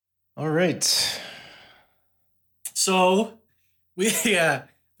All right. So there's a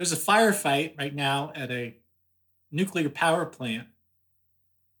firefight right now at a nuclear power plant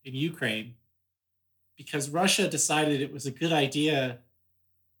in Ukraine because Russia decided it was a good idea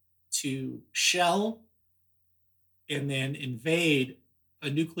to shell and then invade a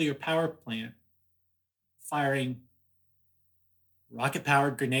nuclear power plant, firing rocket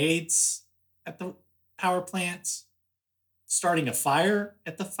powered grenades at the power plants, starting a fire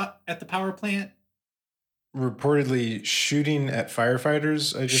at the power plant, Reportedly shooting at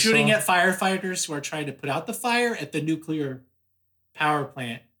firefighters. I just shooting saw. at firefighters who are trying to put out the fire at the nuclear power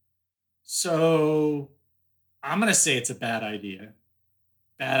plant. So I'm going to say it's a bad idea.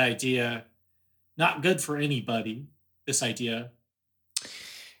 Bad idea. Not good for anybody, this idea.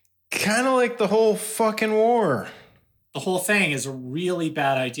 Kind of like the whole fucking war. The whole thing is a really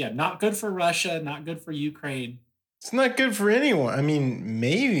bad idea. Not good for Russia, not good for Ukraine. It's not good for anyone. I mean,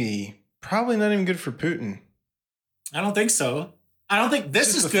 maybe, probably not even good for Putin. I don't think so. I don't think this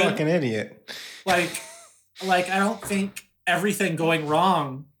He's is just a good. fucking idiot. Like I don't think everything going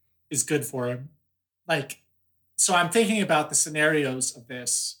wrong is good for him. So I'm thinking about the scenarios of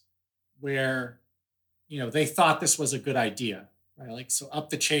this where, they thought this was a good idea, right? So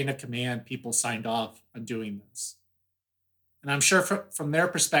up the chain of command, people signed off on doing this. And I'm sure from their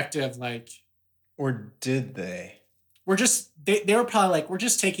perspective, Or did they? they were probably like, we're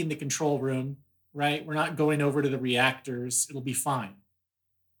just taking the control room, right? We're not going over to the reactors. It'll be fine.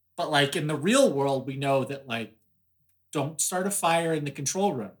 But in the real world, we know that don't start a fire in the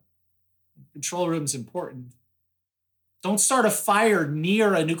control room. The control room's important. Don't start a fire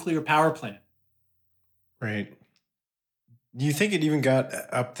near a nuclear power plant. Right. Do you think it even got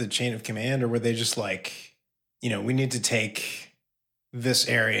up the chain of command, or were they just we need to take this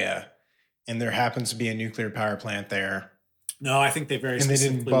area and there happens to be a nuclear power plant there? No, I think they very and they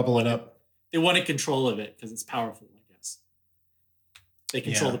didn't bubble it up. They wanted control of it because it's powerful, I guess. They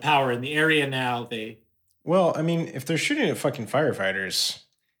control Yeah. the power in the area now. Well, I mean, if they're shooting at fucking firefighters,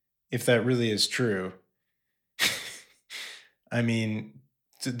 if that really is true, I mean,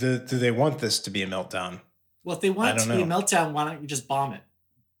 do they want this to be a meltdown? Well, if they want it to be a meltdown, why don't you just bomb it?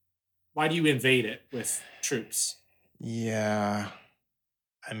 Why do you invade it with troops? Yeah.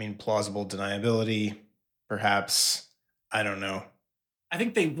 I mean, plausible deniability, perhaps. I don't know. I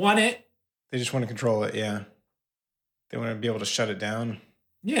think they want it. They just want to control it, yeah. They want to be able to shut it down.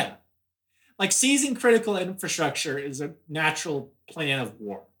 Yeah. Seizing critical infrastructure is a natural plan of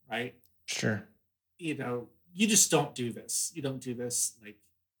war, right? Sure. You just don't do this. You don't do this.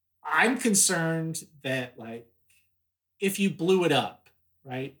 I'm concerned that if you blew it up,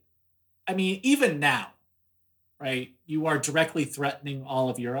 right? I mean, even now, right? You are directly threatening all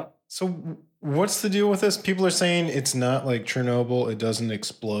of Europe. So what's the deal with this? People are saying it's not like Chernobyl. It doesn't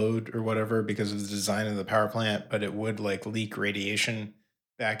explode or whatever because of the design of the power plant, but it would leak radiation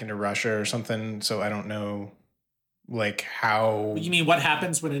back into Russia or something. So I don't know how. You mean what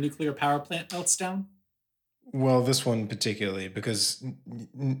happens when a nuclear power plant melts down? Well, this one particularly, because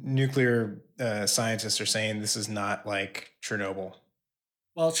nuclear scientists are saying this is not like Chernobyl.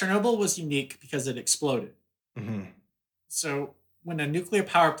 Well, Chernobyl was unique because it exploded. Mm-hmm. So when a nuclear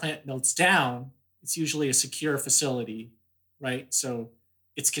power plant melts down, it's usually a secure facility, right? So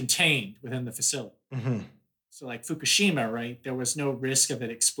it's contained within the facility. Mm-hmm. So Fukushima, right? There was no risk of it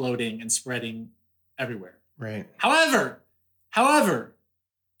exploding and spreading everywhere. Right. However,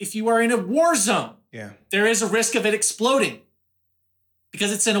 if you are in a war zone, yeah, there is a risk of it exploding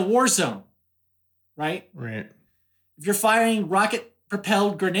because it's in a war zone, right? Right. If you're firing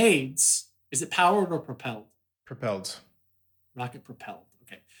rocket-propelled grenades, is it powered or propelled? Propelled. Rocket-propelled.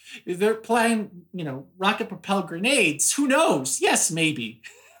 Okay. If they're playing, rocket-propelled grenades, who knows? Yes, maybe.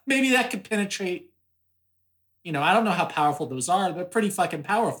 Maybe that could penetrate. I don't know how powerful those are. They're pretty fucking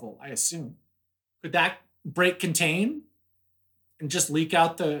powerful, I assume. Could that break contain and just leak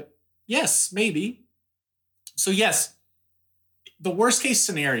out the... Yes, maybe. So yes, the worst case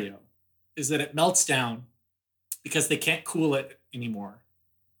scenario is that it melts down because they can't cool it anymore,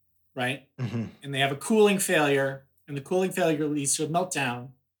 right? Mm-hmm. And they have a cooling failure, and the cooling failure leads to a meltdown.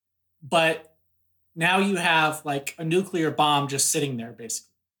 But now you have a nuclear bomb just sitting there,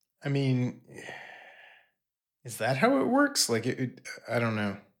 basically. I mean, is that how it works? I don't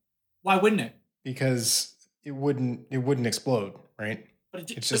know. Why wouldn't it? Because it wouldn't explode, right?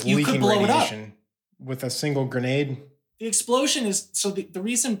 But it's just you leaking could blow radiation it up with a single grenade. The explosion is... So the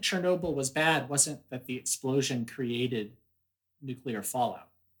reason Chernobyl was bad wasn't that the explosion created nuclear fallout.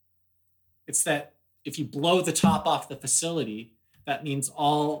 It's that if you blow the top off the facility, that means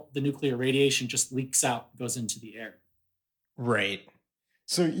all the nuclear radiation just leaks out, goes into the air. Right.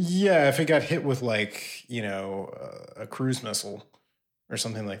 So yeah, if it got hit with like, a cruise missile or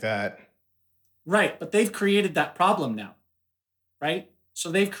something like that. Right, but they've created that problem now, right?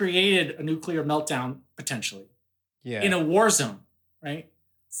 So they've created a nuclear meltdown potentially in Yeah. a war zone, right?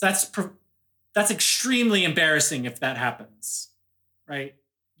 So that's extremely embarrassing if that happens, right?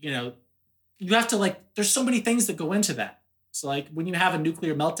 You know, you have to like. There's so many things that go into that. So like when you have a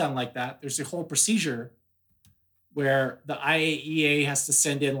nuclear meltdown like that, there's a whole procedure where the IAEA has to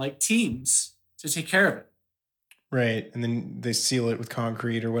send in like teams to take care of it. Right. And then they seal it with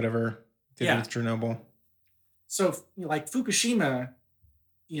concrete or whatever they did Yeah. with Chernobyl. So like Fukushima,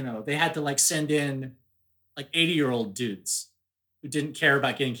 they had to like send in like 80-year-old dudes who didn't care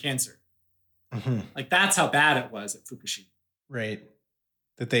about getting cancer. Mhm. Like that's how bad it was at Fukushima. Right.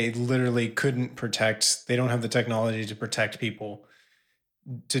 That they literally couldn't protect. They don't have the technology to protect people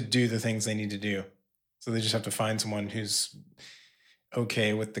to do the things they need to do. So they just have to find someone who's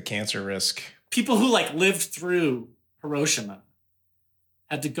okay with the cancer risk. People who like lived through Hiroshima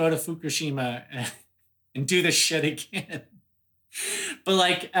had to go to Fukushima and do this shit again. But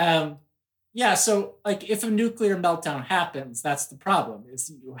like, yeah, so like if a nuclear meltdown happens, that's the problem is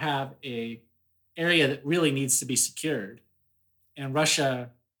you have a area that really needs to be secured. And Russia,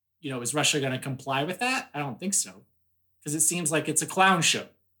 is Russia going to comply with that? I don't think so. Because it seems like it's a clown show.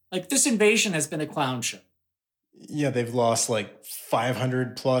 Like this invasion has been a clown show. Yeah, they've lost like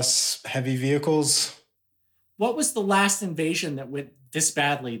 500 plus heavy vehicles. What was the last invasion that went this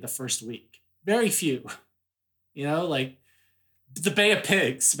badly the first week? Very few. Like the Bay of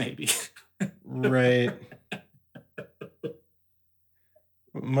Pigs, maybe. Right.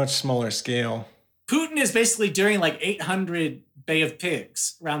 Much smaller scale. Putin is basically doing like 800 Bay of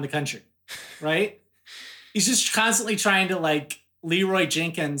Pigs around the country, right? He's just constantly trying to like Leroy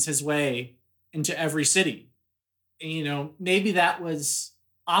Jenkins his way into every city. And, maybe that was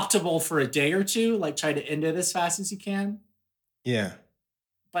optimal for a day or two, like try to end it as fast as you can. Yeah.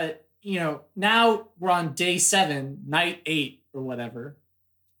 But, now we're on day 7, night 8 or whatever.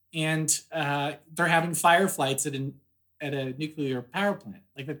 And they're having firefights at a nuclear power plant.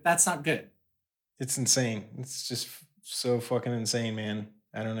 Like that's not good. It's insane. It's just so fucking insane, man.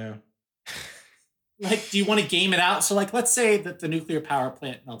 I don't know. Like, do you want to game it out? So, like, let's say that the nuclear power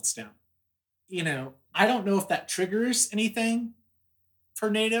plant melts down. I don't know if that triggers anything for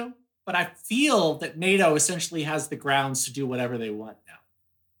NATO, but I feel that NATO essentially has the grounds to do whatever they want now,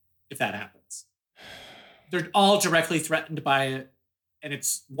 if that happens. They're all directly threatened by it, and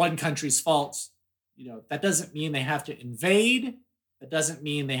it's one country's fault. That doesn't mean they have to invade. That doesn't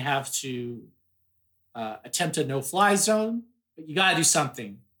mean they have to attempt a no-fly zone, but you got to do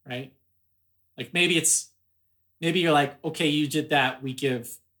something, right? Like maybe you're like, okay, you did that. We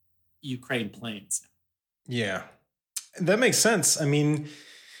give Ukraine planes. Yeah, that makes sense. I mean,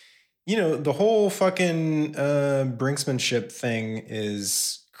 the whole fucking brinksmanship thing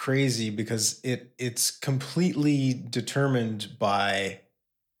is crazy because it's completely determined by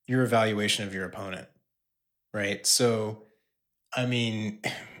your evaluation of your opponent, right? So, I mean,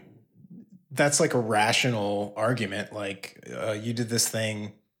 that's like a rational argument. Like, you did this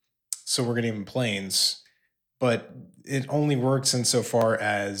thing, so we're going to give them planes. But it only works insofar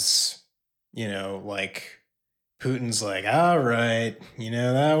as, like Putin's like, all right,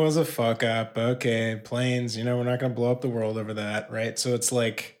 that was a fuck up. Okay, planes, we're not going to blow up the world over that, right? So it's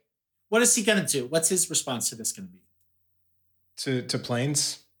like, what is he going to do? What's his response to this going to be? To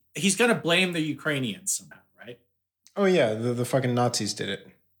planes? He's going to blame the Ukrainians somehow, right? Oh yeah, the fucking Nazis did it.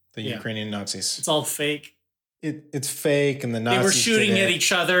 The Ukrainian Nazis. It's all fake. It's fake, and the Nazis they were shooting at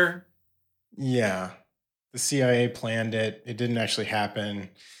each other. Yeah, the CIA planned it. It didn't actually happen.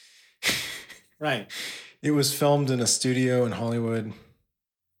 Right. It was filmed in a studio in Hollywood.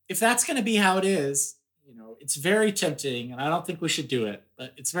 If that's going to be how it is, it's very tempting, and I don't think we should do it,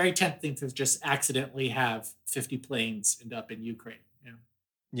 but it's very tempting to just accidentally have 50 planes end up in Ukraine.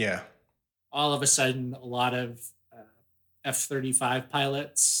 Yeah. All of a sudden, a lot of F-35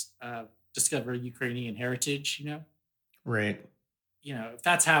 pilots discover Ukrainian heritage, Right. If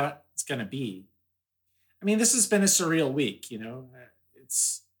that's how it's going to be. I mean, this has been a surreal week,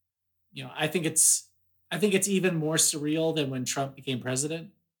 it's, I think it's even more surreal than when Trump became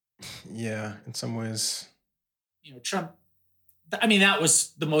president. Yeah, in some ways. Trump, I mean, that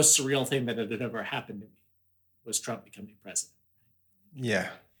was the most surreal thing that had ever happened to me was Trump becoming president. Yeah.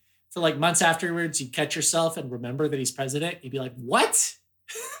 For like months afterwards, you'd catch yourself and remember that he's president. You'd be like, what?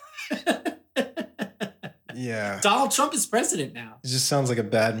 Yeah. Donald Trump is president now. It just sounds like a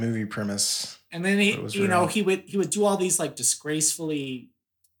bad movie premise. And then he would do all these like disgracefully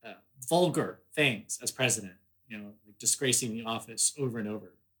vulgar things as president, like disgracing the office over and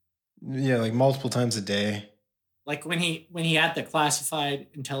over. Yeah, like multiple times a day. Like when he had the classified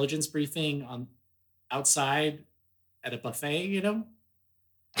intelligence briefing on outside at a buffet, you know?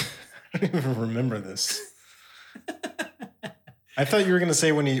 I don't even remember this. I thought you were gonna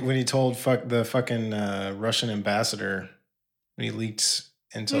say when he told the fucking Russian ambassador when he leaked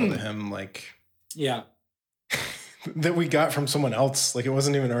intel to him, like yeah, that we got from someone else. Like it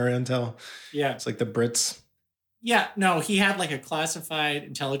wasn't even our intel. Yeah, it's like the Brits. Yeah, no, he had like a classified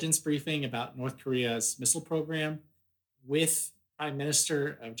intelligence briefing about North Korea's missile program with Prime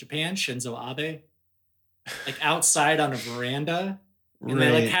Minister of Japan, Shinzo Abe, like outside on a veranda. And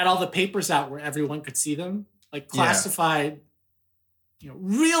they like had all the papers out where everyone could see them, like classified,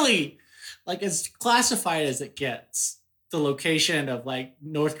 really like as classified as it gets, the location of like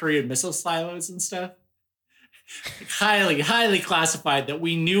North Korean missile silos and stuff. Like, highly, highly classified that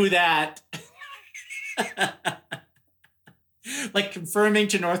we knew that. Like confirming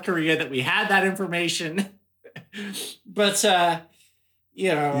to North Korea that we had that information. But, and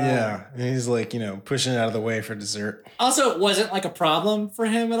he's like, pushing it out of the way for dessert. Also, it wasn't like a problem for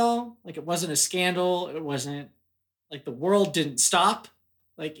him at all. Like it wasn't a scandal. It wasn't like the world didn't stop.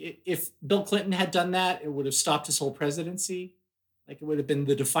 Like if Bill Clinton had done that, it would have stopped his whole presidency. Like it would have been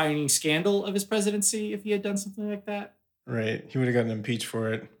the defining scandal of his presidency if he had done something like that. Right. He would have gotten impeached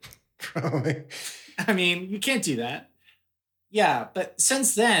for it. Probably. I mean, you can't do that. Yeah, but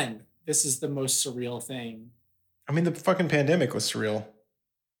since then, this is the most surreal thing. I mean, the fucking pandemic was surreal.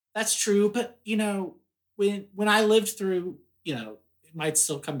 That's true, but when I lived through, it might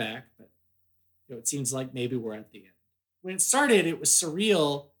still come back, but it seems like maybe we're at the end. When it started, it was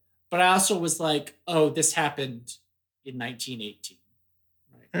surreal, but I also was like, oh, this happened in 1918.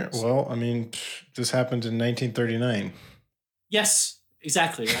 Right? Yeah, well, I mean, this happened in 1939. Yes,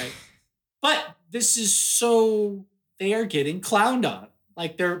 exactly, right. But this is so they are getting clowned on.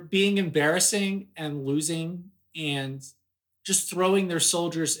 Like they're being embarrassing and losing and just throwing their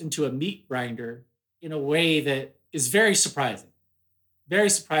soldiers into a meat grinder in a way that is very surprising. Very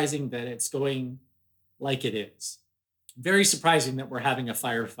surprising that it's going like it is. Very surprising that we're having a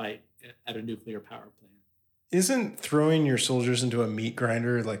firefight at a nuclear power plant. Isn't throwing your soldiers into a meat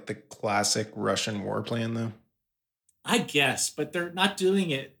grinder like the classic Russian war plan, though? I guess, but they're not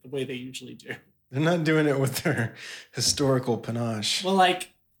doing it the way they usually do. They're not doing it with their historical panache. Well,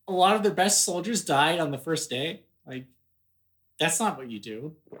 like a lot of their best soldiers died on the first day. Like, that's not what you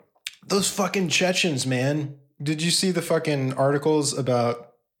do. Those fucking Chechens, man. Did you see the fucking articles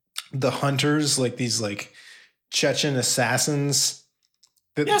about the hunters, like these like Chechen assassins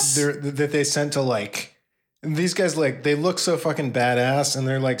that that they sent to like these guys? Like they look so fucking badass, and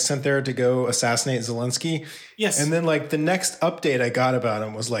they're like sent there to go assassinate Zelensky. Yes, and then like the next update I got about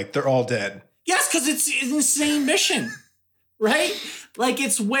them was like they're all dead. Yes, because it's an insane mission, right? Like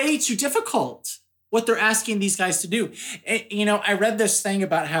it's way too difficult what they're asking these guys to do. And, I read this thing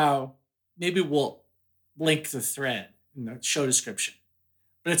about how maybe we'll link the thread in the show description,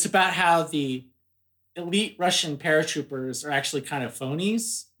 but it's about how the elite Russian paratroopers are actually kind of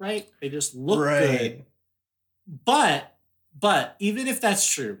phonies, right? They just look good. But even if that's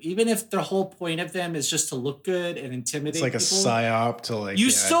true, even if the whole point of them is just to look good and intimidate people. It's like people, a psyop to like... You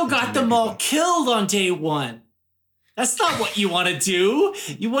still got them all killed on day one. That's not what you want to do.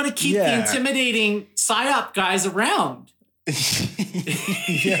 You want to keep the intimidating psyop guys around.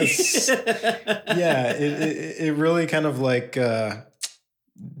 Yes. Yeah, it really kind of like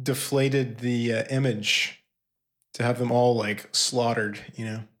deflated the image to have them all like slaughtered,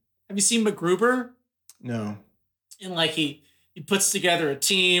 Have you seen MacGruber? No. And like he puts together a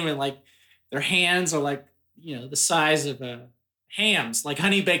team and like their hands are like, the size of hams, like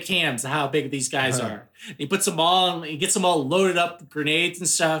honey baked hams, how big these guys are. And he puts them all and he gets them all loaded up with grenades and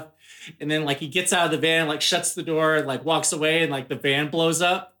stuff. And then like he gets out of the van, like shuts the door and like walks away and like the van blows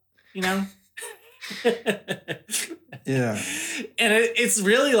up, Yeah. And it's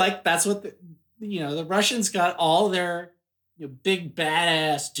really like that's what the Russians got all their big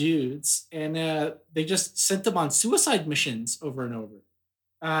badass dudes, and they just sent them on suicide missions over and over.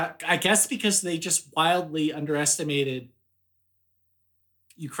 I guess because they just wildly underestimated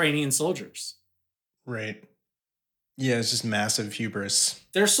Ukrainian soldiers. Right. Yeah, it's just massive hubris.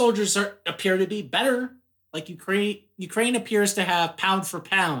 Their soldiers appear to be better. Like Ukraine appears to have pound for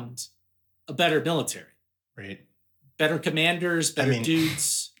pound a better military. Right. Better commanders, better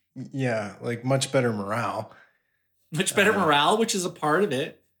dudes. Yeah, like much better morale. Much better morale, which is a part of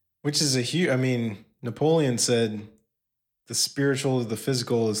it. Which is a huge... Napoleon said the spiritual to the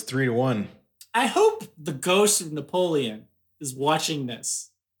physical is 3-1. I hope the ghost of Napoleon is watching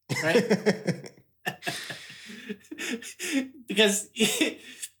this, right? because he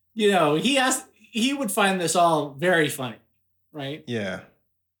would find this all very funny, right? Yeah.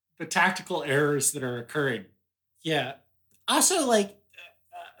 The tactical errors that are occurring. Yeah. Also, like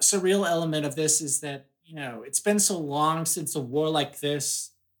a surreal element of this is that it's been so long since a war like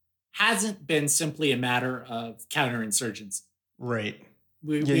this hasn't been simply a matter of counterinsurgency. Right.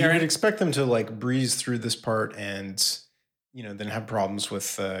 We, Yeah, we you are would in, expect them to like breeze through this part and then have problems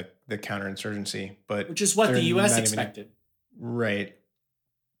with the counterinsurgency, but which is what they're the U.S. not even expected. right.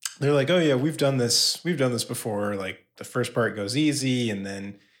 They're like, oh yeah, we've done this before. Like the first part goes easy, and then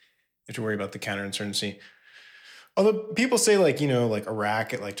you have to worry about the counterinsurgency. Although people say like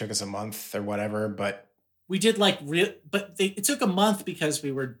Iraq, it like took us a month or whatever, but We did it took a month because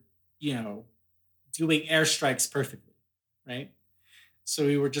we were, doing airstrikes perfectly, right? So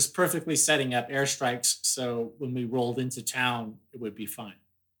we were just perfectly setting up airstrikes. So when we rolled into town, it would be fine.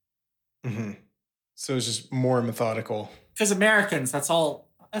 mhm. So it's just more methodical. Because Americans, that's all.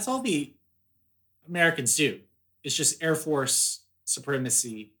 That's all the Americans do. It's just Air Force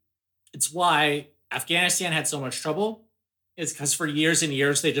supremacy. It's why Afghanistan had so much trouble. It's because for years and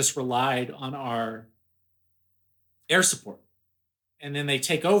years they just relied on our air support, and then they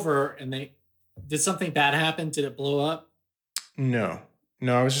take over. And they did something bad happen? Did it blow up? No,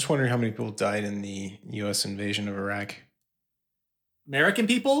 no, I was just wondering how many people died in the U.S. invasion of Iraq. American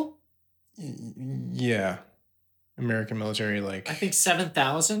people? Yeah, American military, I like, think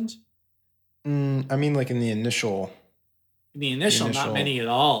 7,000 I mean, like in the initial, in the initial. Not initial, many at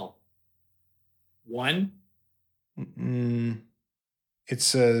all. One. mm, it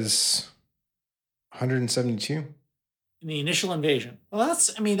says 172. In the initial invasion. Well,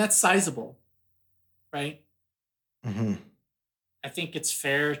 that's sizable, right? Hmm. I think it's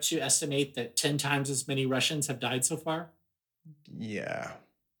fair to estimate that 10 times as many Russians have died so far. Yeah,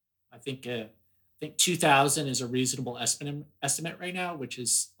 I think 2,000 is a reasonable estimate right now, which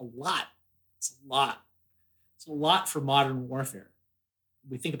is a lot. It's a lot. It's a lot for modern warfare.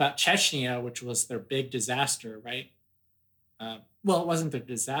 We think about Chechnya, which was their big disaster, right? Well, it wasn't their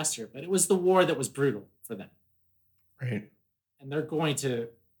disaster, but it was the war that was brutal for them, right. and they're going to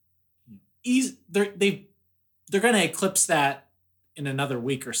ease. They're going to eclipse that in another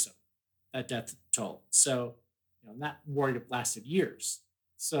week or so. That death toll. So, that war lasted years.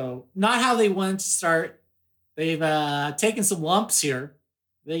 So, not how they want to start. They've taken some lumps here.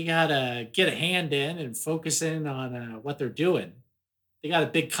 They gotta get a hand in and focus in on what they're doing. They got a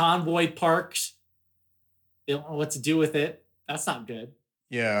big convoy parked. They don't know what to do with it. That's not good.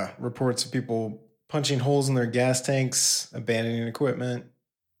 Yeah, reports of people punching holes in their gas tanks, abandoning equipment.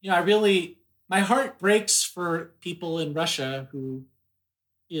 My heart breaks for people in Russia who,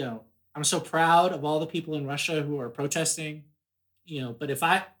 I'm so proud of all the people in Russia who are protesting. But if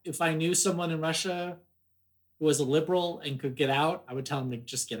I knew someone in Russia who was a liberal and could get out, I would tell them to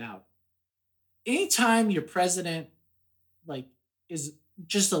just get out. Anytime your president like is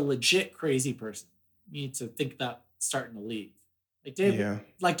just a legit crazy person, you need to think about starting to leave. Yeah.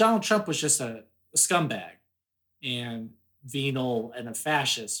 Like Donald Trump was just a scumbag and venal and a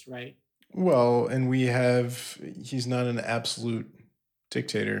fascist, right? Well, and he's not an absolute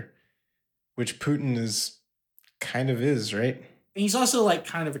dictator, which Putin is, right? And he's also like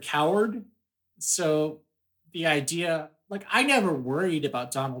kind of a coward. So the idea, like, I never worried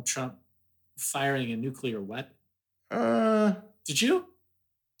about Donald Trump firing a nuclear weapon. Uh, Did you?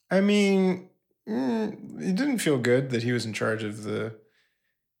 I mean, it didn't feel good that he was in charge of the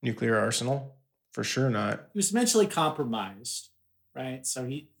nuclear arsenal. For sure not. He was mentally compromised, right? So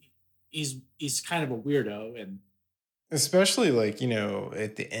he's kind of a weirdo, and Especially like,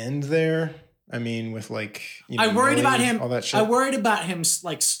 at the end there. I mean, with like, I worried about Milley, him. all that I shit. worried about him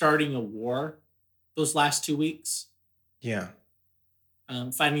like starting a war those last 2 weeks, Yeah.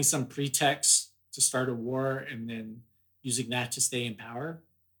 finding some pretext to start a war and then using that to stay in power.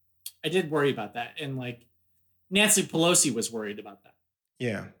 I did worry about that, and like Nancy Pelosi was worried about that.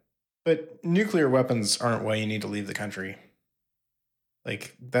 Yeah. But nuclear weapons aren't why you need to leave the country.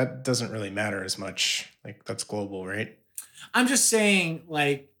 Like, that doesn't really matter as much. Like, that's global, right? I'm just saying,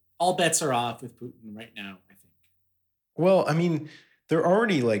 like, all bets are off with Putin right now, I think. Well, I mean, they're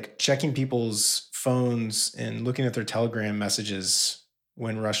already like checking people's phones and looking at their Telegram messages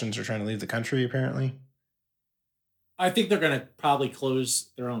when Russians are trying to leave the country, apparently. I think they're going to probably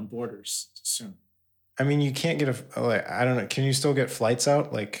close their own borders soon. I mean, you can't get like, I don't know. Can you still get flights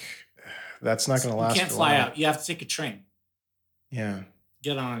out? Like, that's not going to last. You can't fly out. You have to take a train. Yeah.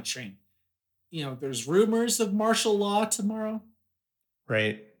 Get on a train. There's rumors of martial law tomorrow.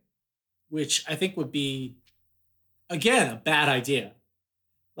 Right. Which I think would be, again, a bad idea.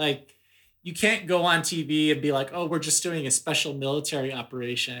 Like, you can't go on TV and be like, oh, we're just doing a special military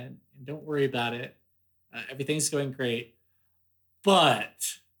operation and don't worry about it. Everything's going great.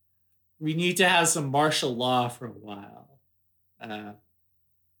 But we need to have some martial law for a while.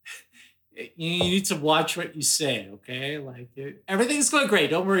 You need to watch what you say, okay? Like everything's going great.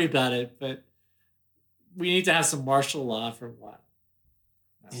 Don't worry about it. But we need to have some martial law for a while.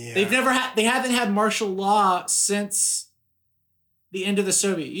 Yeah. They haven't had martial law since the end of the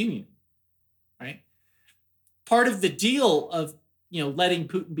Soviet Union, right? Part of the deal of letting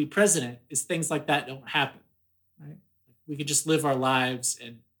Putin be president is things like that don't happen, right? We could just live our lives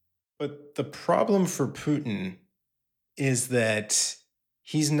But the problem for Putin is that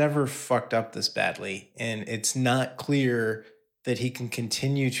he's never fucked up this badly, and it's not clear that he can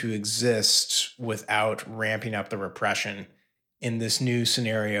continue to exist without ramping up the repression in this new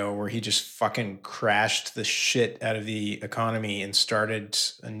scenario where he just fucking crashed the shit out of the economy and started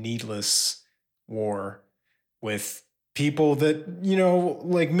a needless war with people that,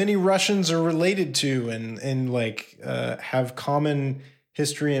 like many Russians are related to and have common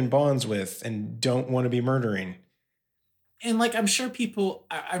history and bonds with and don't want to be murdering. And I'm sure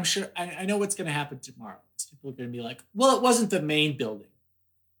I know what's going to happen tomorrow. People are going to be like, well, it wasn't the main building,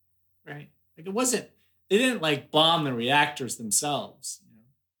 right? Like it wasn't, they didn't bomb the reactors themselves,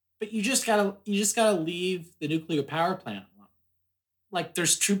 but you just gotta leave the nuclear power plant alone. Like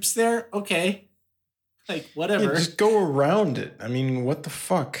there's troops there. Okay. Whatever. Yeah, just go around it. I mean, what the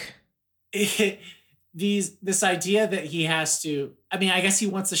fuck? This idea that he has to, I guess he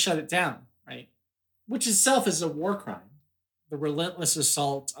wants to shut it down, right? Which itself is a war crime. The relentless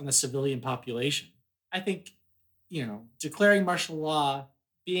assault on the civilian population. I think, declaring martial law,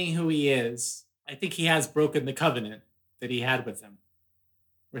 being who he is, I think he has broken the covenant that he had with them,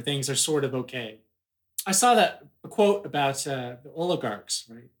 where things are sort of okay. I saw a quote about the oligarchs,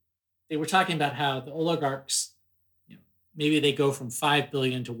 right? They were talking about how the oligarchs, maybe they go from 5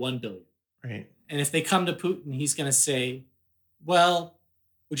 billion to 1 billion. Right. And if they come to Putin, he's going to say, well,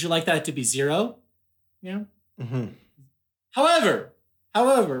 would you like that to be 0? Mm-hmm. However,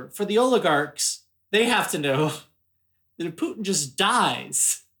 for the oligarchs, they have to know that if Putin just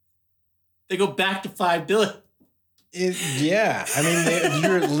dies, they go back to 5 billion. Yeah.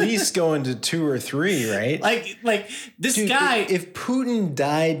 You're at least going to 2 or 3, right? Like this Dude, guy. If Putin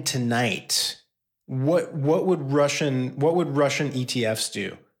died tonight, what would Russian ETFs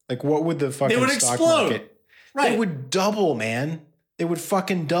do? What would the fucking stock market? Right. It would double, man. It would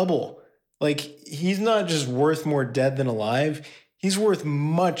fucking double. He's not just worth more dead than alive. He's worth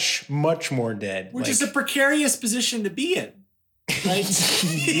much, much more dead. Which is a precarious position to be in. Right?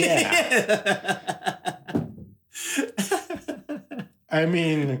 Yeah.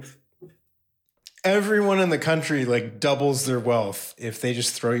 Everyone in the country doubles their wealth if they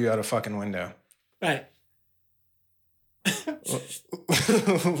just throw you out a fucking window. Right.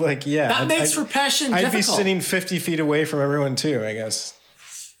 Yeah. That makes repression difficult. I'd be sitting 50 feet away from everyone too, I guess.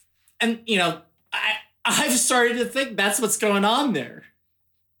 And, I've started to think that's what's going on there.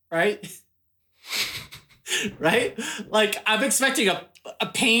 Right? Right? I'm expecting a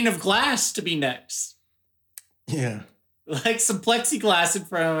pane of glass to be next. Yeah. Some plexiglass in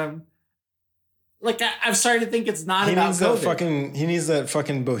front of him. I've started to think it's not about COVID. He needs that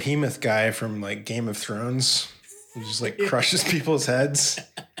fucking behemoth guy from Game of Thrones who just crushes people's heads.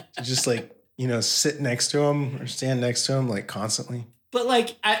 To just sit next to him or stand next to him constantly. But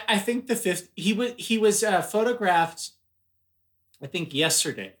I think he was photographed, I think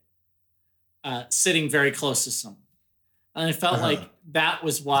yesterday, sitting very close to someone, and I felt like that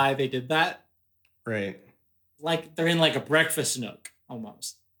was why they did that. Right. They're in a breakfast nook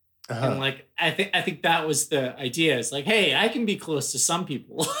almost, and I think that was the idea. It's hey, I can be close to some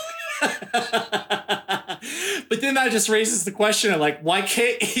people, but then that just raises the question of why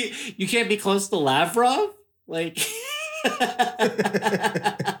can't you can't be close to Lavrov?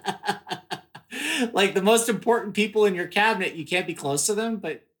 The most important people in your cabinet, you can't be close to them.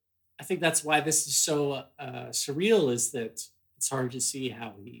 But I think that's why this is so surreal, is that it's hard to see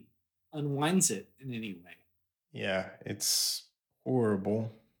how he unwinds it in any way. Yeah, it's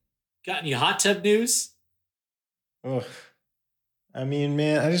horrible. Got any hot tub news? Ugh.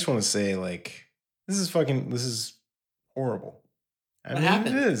 Man, I just want to say, this is horrible. What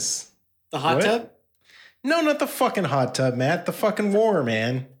happened? It is. The hot tub? No, not the fucking hot tub, Matt. The fucking war,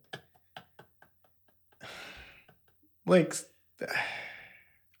 man. It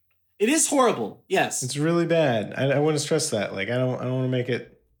is horrible. Yes. It's really bad. I want to stress that. I don't want to make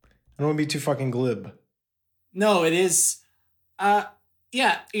it, I don't want to be too fucking glib. No, it is. Yeah.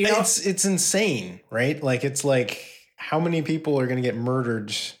 It's insane, right? It's how many people are going to get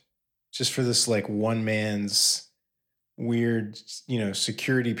murdered just for this like one man's weird,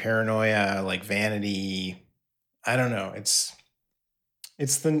 security paranoia, like vanity. I don't know. It's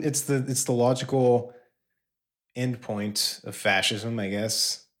the logical endpoint of fascism, I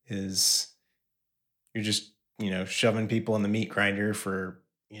guess, is you're just, shoving people in the meat grinder for,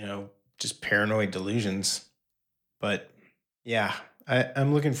 just paranoid delusions. But yeah,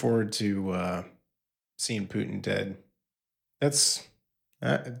 I'm looking forward to seeing Putin dead. That's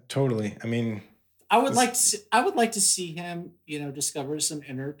totally. I mean, I would like to see him, discover some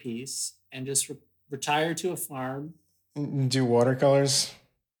inner peace and just retire to a farm. Do watercolors.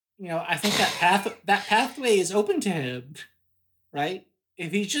 I think that pathway is open to him, right?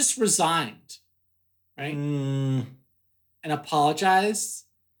 If he just resigned, right, and apologized,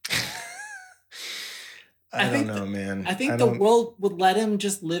 I don't know, man. I think the world would let him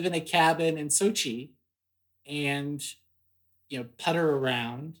just live in a cabin in Sochi, and putter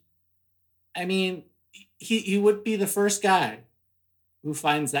around. I mean, he would be the first guy who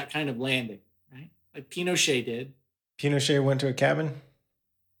finds that kind of landing, right? Like Pinochet did. Pinochet went to a cabin?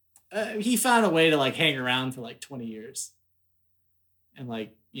 He found a way to like hang around for like 20 years and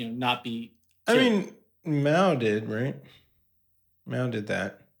like, not be killed. I mean, Mao did, right? Mao did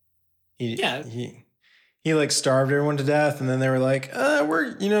that. He like starved everyone to death, and then they were like,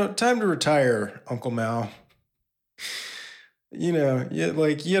 we're, time to retire, Uncle Mao. You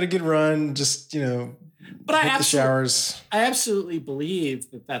had a good run, just, but hit the showers. I absolutely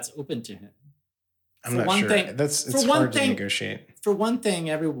believe that that's open to him. I'm not sure. It's hard to negotiate. For one thing,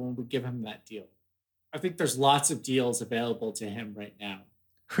 everyone would give him that deal. I think there's lots of deals available to him right now.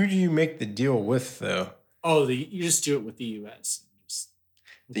 Who do you make the deal with, though? Oh, you just do it with the U.S.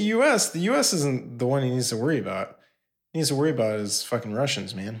 The U.S. isn't the one he needs to worry about. He needs to worry about is fucking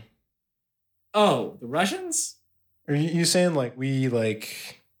Russians, man. Oh, the Russians? Are you saying like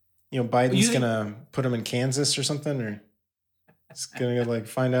Biden's gonna put him in Kansas or something, or it's gonna like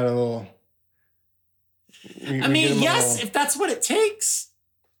find out a little? Yes, if that's what it takes.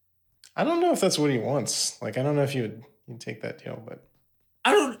 I don't know if that's what he wants. Like, I don't know if you'd take that deal, but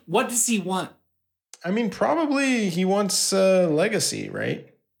what does he want? I mean, probably he wants legacy, right?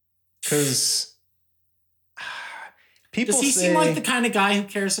 Because people does he seem like the kind of guy who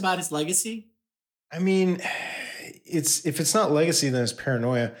cares about his legacy? I mean, if it's not legacy, then it's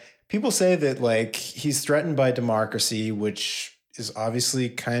paranoia. People say that like he's threatened by democracy, which is obviously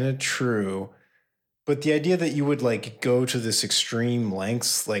kind of true. But the idea that you would like go to this extreme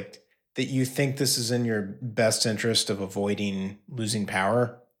lengths, like that you think this is in your best interest of avoiding losing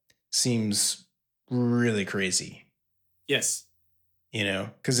power, seems really crazy. Yes.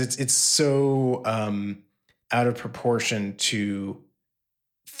 Because it's so out of proportion to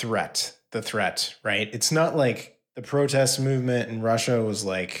the threat, right? It's not like the protest movement in Russia was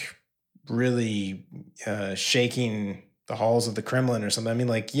like really shaking the halls of the Kremlin or something. I mean,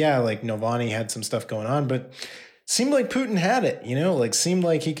 like, yeah, like Navalny had some stuff going on, but seemed like Putin had it, like seemed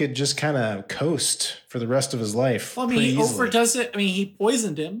like he could just kind of coast for the rest of his life. Well, I mean, he overdoes it. I mean, he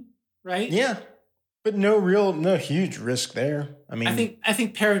poisoned him, right? Yeah. But no huge risk there. I mean, I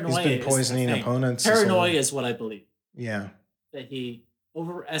think paranoia. He's been poisoning opponents. Paranoia is what I believe. Yeah. That he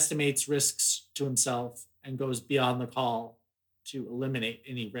overestimates risks to himself and goes beyond the call to eliminate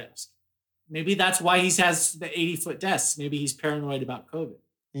any risk. Maybe that's why he has the 80-foot desk. Maybe he's paranoid about COVID.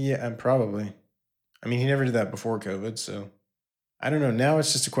 Yeah, probably. I mean, he never did that before COVID, so I don't know. Now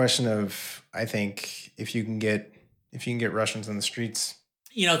it's just a question of, I think, if you can get Russians in the streets.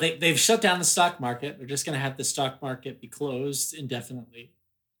 They've shut down the stock market. They're just going to have the stock market be closed indefinitely,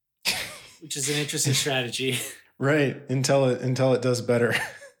 which is an interesting strategy. Right, until it does better.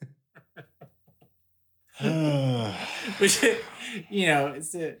 Which,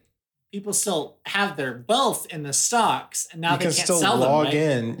 people still have their wealth in the stocks, and now they can't sell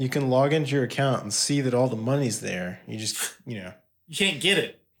them. You can log into your account and see that all the money's there. You just, you can't get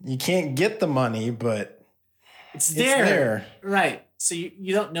it. You can't get the money, but it's there. Right. So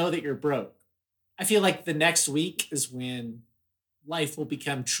you don't know that you're broke. I feel like the next week is when life will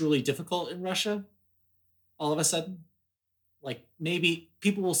become truly difficult in Russia. All of a sudden, like maybe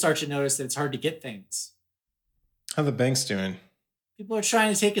people will start to notice that it's hard to get things. How the banks doing? People are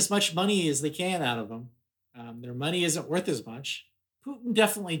trying to take as much money as they can out of them. Their money isn't worth as much. Putin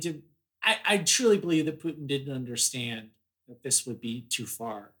definitely did. I truly believe that Putin didn't understand that this would be too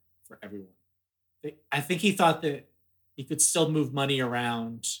far for everyone. I think he thought that he could still move money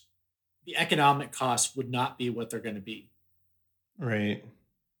around. The economic costs would not be what they're going to be. Right.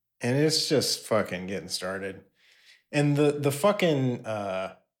 And it's just fucking getting started. And the fucking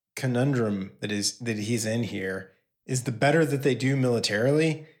conundrum that he's in here is the better that they do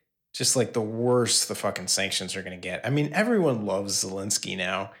militarily, just like the worse the fucking sanctions are going to get. I mean, everyone loves Zelensky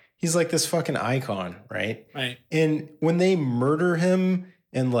now. He's like this fucking icon, right? Right. And when they murder him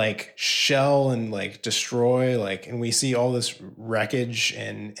and like shell and like destroy, like, and we see all this wreckage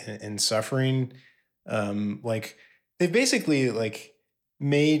and suffering, like they've basically like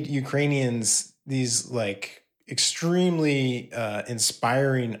made Ukrainians these like extremely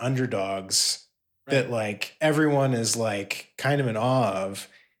inspiring underdogs that like everyone is like kind of in awe of.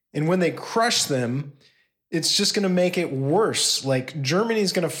 And when they crush them, it's just going to make it worse. Like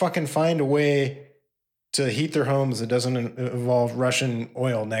Germany's going to fucking find a way to heat their homes that doesn't involve Russian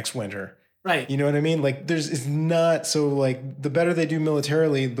oil next winter. Right. You know what I mean? Like it's not so like the better they do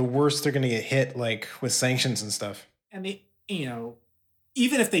militarily, the worse they're going to get hit like with sanctions and stuff. And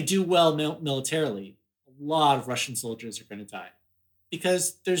even if they do well militarily, a lot of Russian soldiers are going to die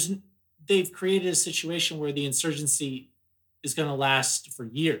because they've created a situation where the insurgency is going to last for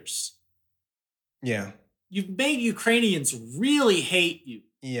years. Yeah. You've made Ukrainians really hate you.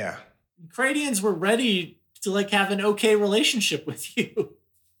 Yeah. Ukrainians were ready to like have an okay relationship with you.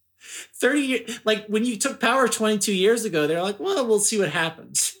 30 years, like when you took power 22 years ago, they're like, well, we'll see what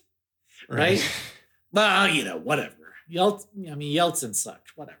happens. Right? Well, whatever. Yeltsin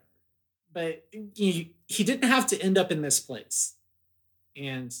sucked, whatever. But he didn't have to end up in this place.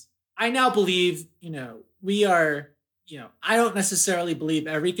 And I now believe, we are, I don't necessarily believe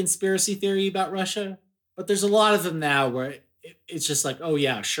every conspiracy theory about Russia, but there's a lot of them now where it's just like, oh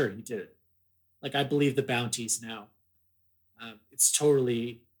yeah, sure, he did it. Like I believe the bounties now. It's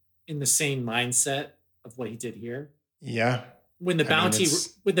totally in the same mindset of what he did here. Yeah. When the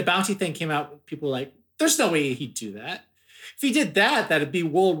bounty thing came out, people were like, there's no way he'd do that. If he did that, that'd be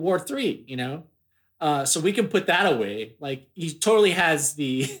World War III, so we can put that away. Like he totally has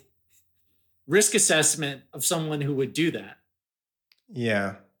the risk assessment of someone who would do that.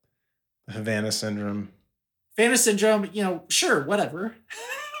 Yeah. Havana syndrome. Havana syndrome, sure, whatever.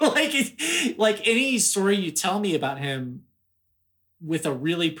 like any story you tell me about him with a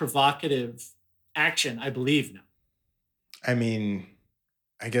really provocative action, I believe now. I mean,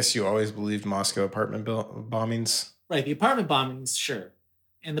 I guess you always believed Moscow apartment bombings. Right, the apartment bombings, sure.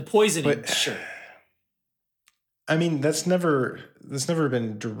 And the poisoning, sure. I mean, that's never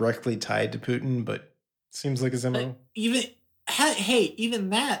been directly tied to Putin, but seems like his MO. Even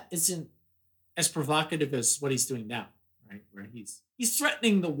that isn't as provocative as what he's doing now, right? Where he's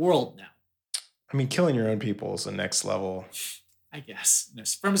threatening the world now. I mean, killing your own people is the next level. I guess,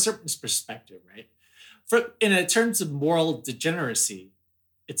 from a certain perspective, right? In terms of moral degeneracy,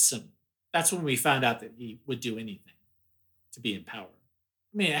 that's when we found out that he would do anything to be in power.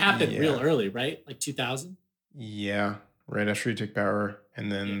 I mean, it happened real early, right? Like 2000? Yeah, right after he took power,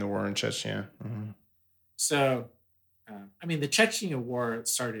 and then the war in Chechnya. Mm-hmm. So, the Chechnya war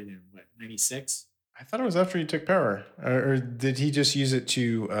started in, 96? I thought it was after he took power. Or did he just use it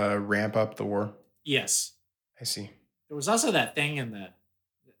to ramp up the war? Yes. I see. There was also that thing in the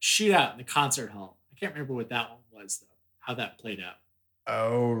shootout in the concert hall. I can't remember what that one was, though, how that played out.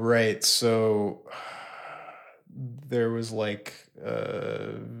 Oh, right. So there was like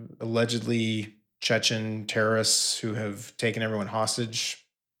allegedly Chechen terrorists who have taken everyone hostage.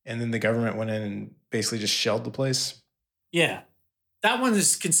 And then the government went in and basically just shelled the place. Yeah. That one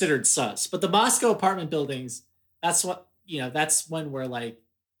is considered sus. But the Moscow apartment buildings, that's when we're like,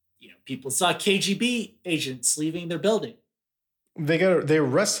 people saw KGB agents leaving their building. They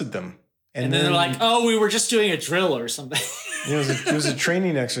arrested them. And then they're like, oh, we were just doing a drill or something. It was a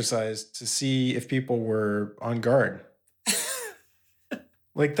training exercise to see if people were on guard.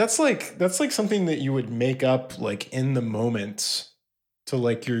 That's like something that you would make up like in the moment to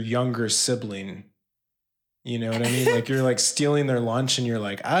like your younger sibling. You know what I mean? Like you're like stealing their lunch and you're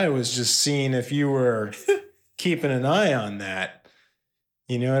like, I was just seeing if you were keeping an eye on that.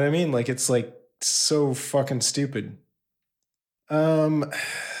 You know what I mean? Like it's like so fucking stupid.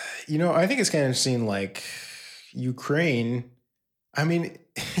 I think it's kind of interesting, like Ukraine. I mean,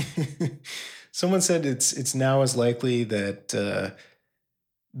 someone said it's now as likely that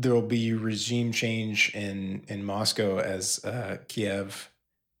there will be regime change in Moscow as Kiev.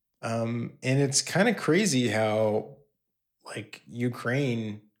 And it's kind of crazy how like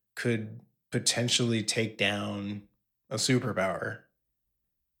Ukraine could potentially take down a superpower.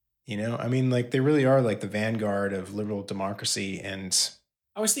 I mean, like they really are like the vanguard of liberal democracy. And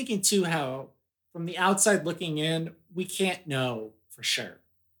I was thinking too, how from the outside looking in, we can't know for sure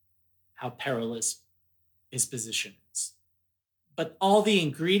how perilous his position is. But all the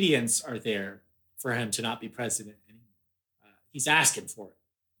ingredients are there for him to not be president anymore. He's asking for it.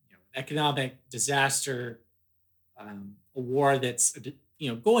 Economic disaster, a war that's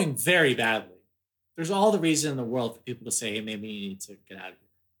going very badly. There's all the reason in the world for people to say, hey, maybe you need to get out of here.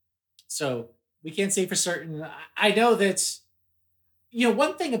 So we can't say for certain. I know that,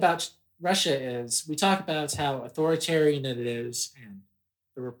 one thing about Russia is we talk about how authoritarian it is and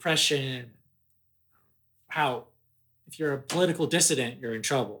the repression, how if you're a political dissident, you're in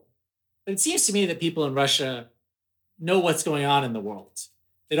trouble. But it seems to me that people in Russia know what's going on in the world.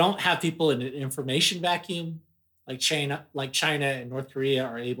 They don't have people in an information vacuum like China and North Korea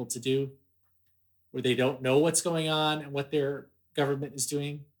are able to do, where they don't know what's going on and what their government is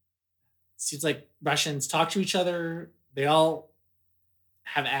doing. It seems like Russians talk to each other. They all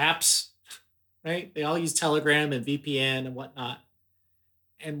have apps, right? They all use Telegram and VPN and whatnot.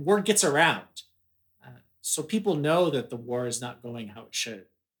 And word gets around. So people know that the war is not going how it should.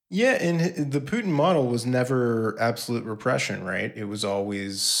 Yeah, and the Putin model was never absolute repression, right? It was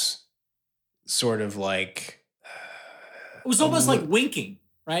always sort of like... It was almost like winking,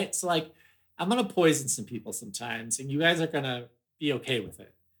 right? So like, I'm going to poison some people sometimes, and you guys are going to be okay with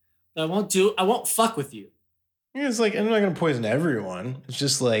it. But I won't fuck with you. Yeah, it's like, I'm not going to poison everyone. It's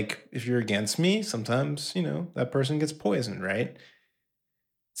just like, if you're against me, sometimes, that person gets poisoned, right?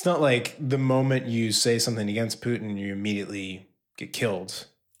 It's not like the moment you say something against Putin, you immediately get killed.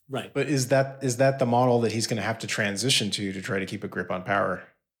 Right. But is that the model that he's going to have to transition to try to keep a grip on power?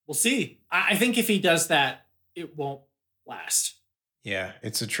 We'll see. I think if he does that, it won't last. Yeah,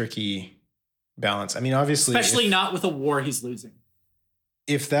 it's a tricky balance. I mean, obviously... Especially not with a war he's losing.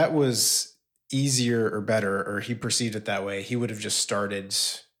 If that was easier or better, or he perceived it that way, he would have just started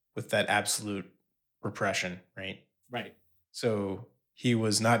with that absolute repression, right? Right. So he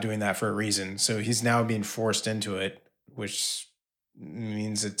was not doing that for a reason. So he's now being forced into it, which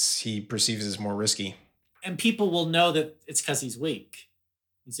means he perceives it as more risky. And people will know that it's because he's weak.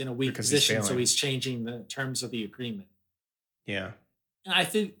 He's in a weak position, so he's changing the terms of the agreement. Yeah.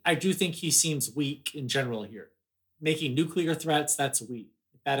 And I do think he seems weak in general here. Making nuclear threats, that's weak.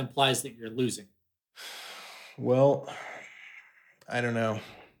 That implies that you're losing. Well, I don't know.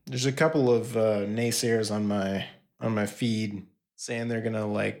 There's a couple of naysayers on my feed saying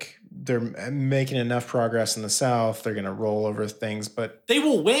they're making enough progress in the South, they're gonna roll over things, but they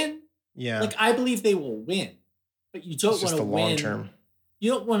will win. Yeah. Like, I believe they will win, but you don't want to win long term.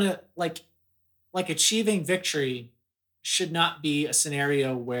 You don't want to like achieving victory should not be a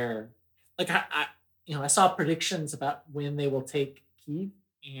scenario where, like, I saw predictions about when they will take Kyiv,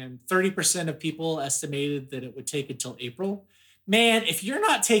 and 30% of people estimated that it would take until April. Man, if you're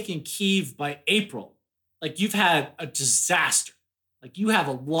not taking Kyiv by April, like, you've had a disaster. Like, you have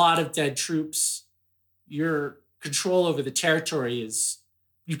a lot of dead troops. Your control over the territory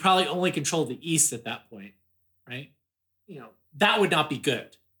you probably only control the east at that point, right? That would not be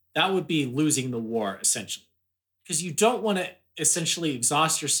good. That would be losing the war, essentially. Because you don't want to essentially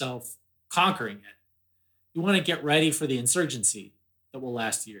exhaust yourself conquering it. You want to get ready for the insurgency that will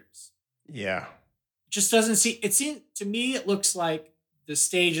last years. Yeah. It just doesn't to me, it looks like the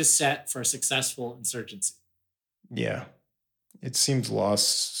stage is set for a successful insurgency. Yeah. It seems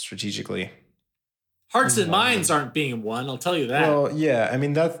lost strategically. Hearts and minds aren't being won, I'll tell you that. Well, yeah. I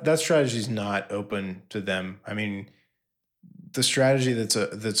mean, that strategy is not open to them. I mean, the strategy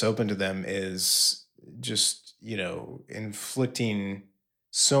that's open to them is just, inflicting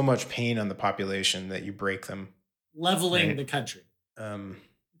so much pain on the population that you break them. Leveling the country.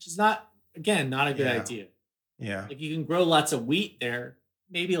 Which is not a good idea. Yeah. Like, you can grow lots of wheat there.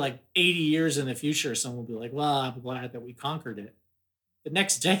 Maybe like 80 years in the future, someone will be like, well, I'm glad that we conquered it. The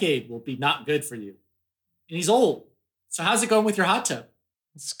next decade will be not good for you. And he's old. So how's it going with your hot tub?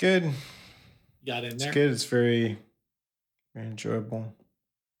 It's good. You got in there? It's good. It's very, very enjoyable.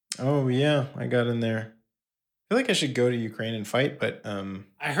 Oh, yeah. I got in there. I feel like I should go to Ukraine and fight, but...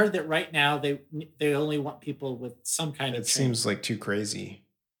 I heard that right now they only want people with some kind of training. It seems like too crazy.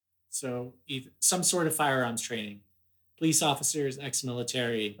 So some sort of firearms training. Police officers,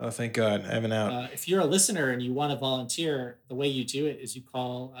 ex-military. Oh, thank God. I have an out. If you're a listener and you want to volunteer, the way you do it is you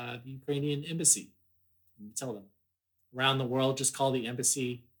call the Ukrainian embassy. You tell them. Around the world, just call the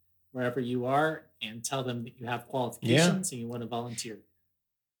embassy wherever you are and tell them that you have qualifications and you want to volunteer.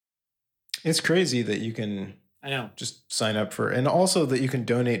 It's crazy that you can... I know. Just sign up for... And also that you can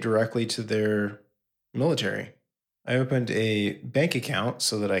donate directly to their military. I opened a bank account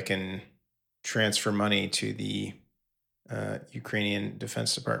so that I can transfer money to the Ukrainian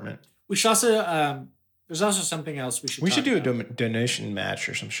Defense Department. We should also... there's also something else we should talk do about. A donation match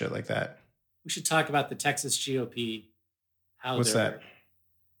or some shit like that. We should talk about the Texas GOP. What's that?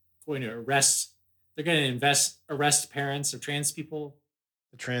 Going to arrest... They're going to arrest parents of trans people.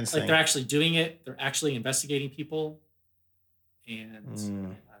 The trans like thing. They're actually doing it. They're actually investigating people.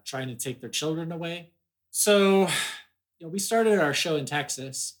 and trying to take their children away. So, we started our show in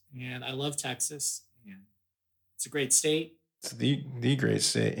Texas, and I love Texas, and it's a great state. It's the great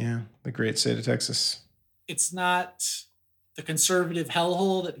state, yeah, the great state of Texas. It's not the conservative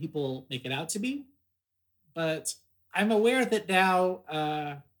hellhole that people make it out to be, but I'm aware that now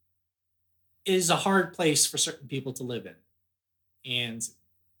it is a hard place for certain people to live in, and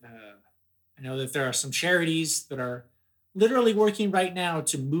I know that there are some charities that are literally working right now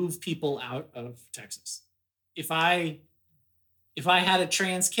to move people out of Texas. If I had a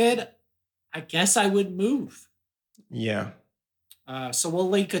trans kid, I guess I would move. Yeah. So we'll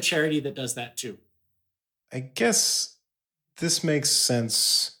link a charity that does that too. I guess this makes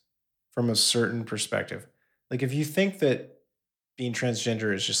sense from a certain perspective. Like if you think that being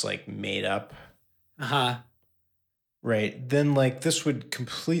transgender is just like made up, right? Then like this would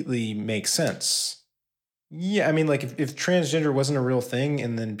completely make sense. Yeah, I mean, like if transgender wasn't a real thing,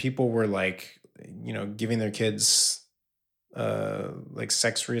 and then people were like, giving their kids like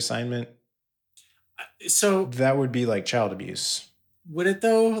sex reassignment, so that would be like child abuse. Would it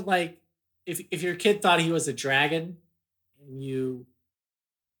though? Like if your kid thought he was a dragon, and you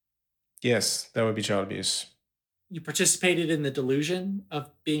Yes, that would be child abuse. You participated in the delusion of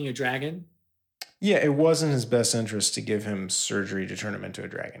being a dragon? Yeah, it wasn't his best interest to give him surgery to turn him into a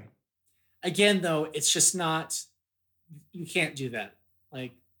dragon. Again, though, it's just not. You can't do that.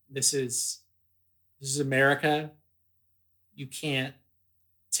 Like this is America. You can't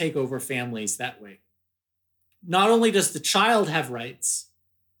take over families that way. Not only does the child have rights,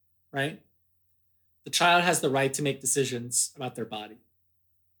 right? The child has the right to make decisions about their body.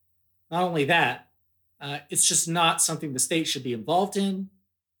 Not only that, it's just not something the state should be involved in.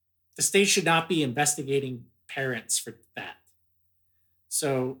 The state should not be investigating parents for that.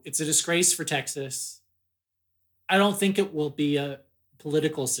 So it's a disgrace for Texas. I don't think it will be a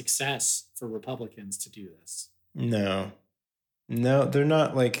political success for Republicans to do this. No, they're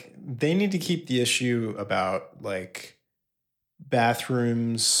not. Like, they need to keep the issue about like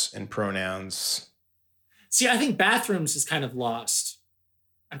bathrooms and pronouns. See, I think bathrooms is kind of lost.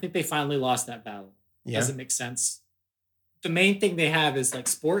 I think they finally lost that battle. Yeah. Doesn't make sense. The main thing they have is like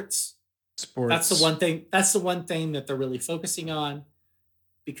sports. That's the one thing. That's the one thing that they're really focusing on,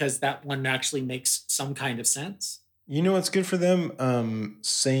 because that one actually makes some kind of sense. You know what's good for them?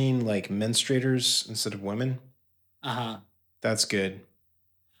 Saying like menstruators instead of women. That's good.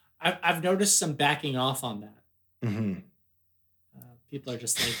 I've noticed some backing off on that. Mm-hmm. People are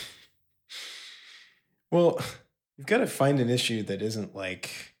just like, well, you've got to find an issue that isn't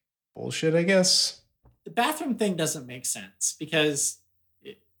like bullshit, I guess. The bathroom thing doesn't make sense because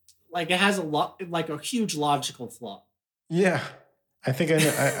it has a huge logical flaw. Yeah, I think I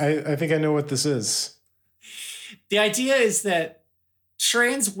know. I think I know what this is. The idea is that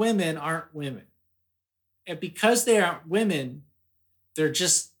trans women aren't women, and because they aren't women, they're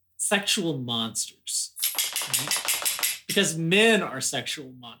just sexual monsters. Right? Because men are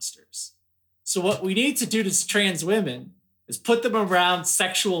sexual monsters. So what we need to do to trans women is put them around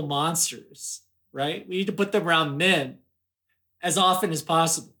sexual monsters. Right? We need to put them around men as often as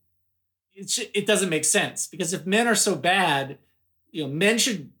possible. It doesn't make sense, because if men are so bad, men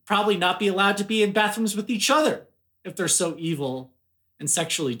should probably not be allowed to be in bathrooms with each other if they're so evil and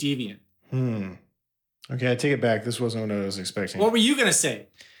sexually deviant. Okay, I take it back. This wasn't what I was expecting. What were you going to say?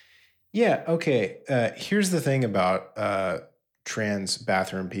 Yeah, okay. Here's the thing about trans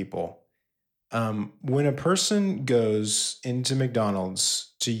bathroom people. When a person goes into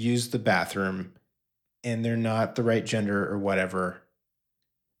McDonald's to use the bathroom and they're not the right gender or whatever,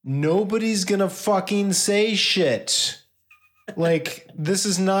 nobody's gonna fucking say shit. Like, this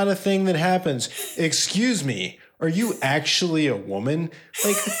is not a thing that happens. Excuse me, are you actually a woman?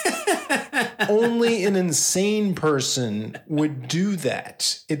 Like, only an insane person would do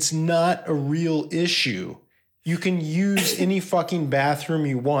that. It's not a real issue. You can use any fucking bathroom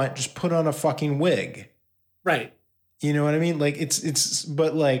you want. Just put on a fucking wig. Right. You know what I mean? Like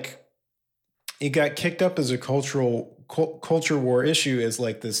but like it got kicked up as a culture war issue, as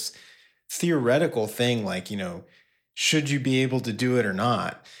like this theoretical thing. Like, should you be able to do it or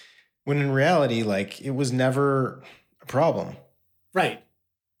not? When in reality, like, it was never a problem. Right.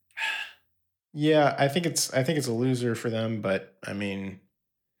 Yeah, I think it's a loser for them, but I mean,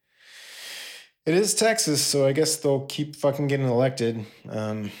 it is Texas, so I guess they'll keep fucking getting elected.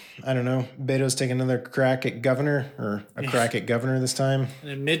 I don't know. Beto's taking another crack at governor, or a crack at governor this time. In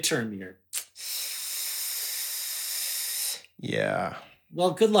a midterm year. Yeah.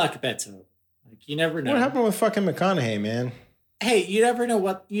 Well, good luck, Beto. Like, you never know. What happened with fucking McConaughey, man? Hey, you never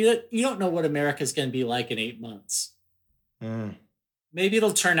know you don't know what America's going to be like in 8 months. Mm. Maybe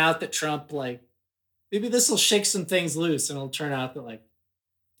it'll turn out that Trump, like, maybe this will shake some things loose and it'll turn out that, like,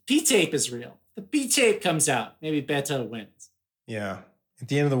 P-tape is real. The P-tape comes out. Maybe Beto wins. Yeah. At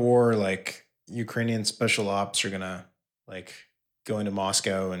the end of the war, like, Ukrainian special ops are going to, like, go into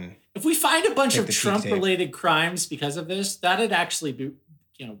Moscow and... If we find a bunch take of the Trump-related crimes because of this, that'd actually be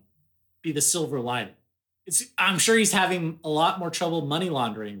the silver lining. I'm sure he's having a lot more trouble money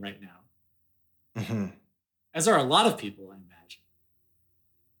laundering right now. Mm-hmm. As are a lot of people, I imagine.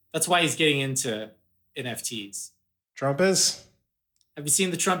 That's why he's getting into NFTs. Trump is? Have you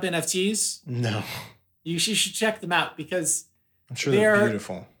seen the Trump NFTs? No. You should check them out because I'm sure they're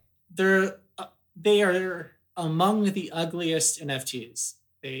beautiful. They are among the ugliest NFTs.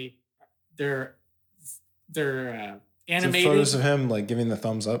 They're animated. Photos of him like giving the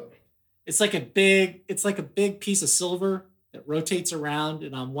thumbs up. It's like a big piece of silver that rotates around,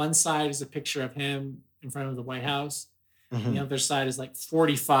 and on one side is a picture of him in front of the White House. Mm-hmm. And the other side is like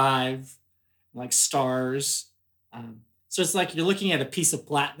 45, like stars. So it's like you're looking at a piece of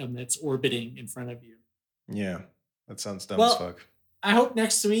platinum that's orbiting in front of you. Yeah, that sounds dumb as fuck. I hope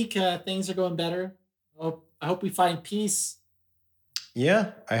next week things are going better. I hope we find peace.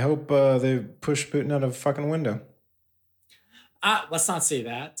 Yeah, I hope they push Putin out of a fucking window. Let's not say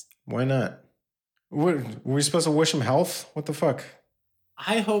that. Why not? Were we supposed to wish him health? What the fuck?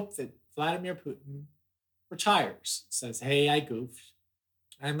 I hope that Vladimir Putin retires. Says, hey, I goofed.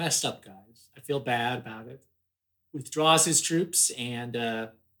 I messed up, guys. I feel bad about it. Withdraws his troops and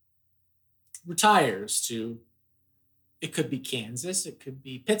retires to, it could be Kansas, it could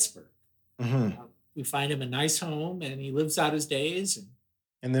be Pittsburgh. Mm-hmm. We find him a nice home and he lives out his days.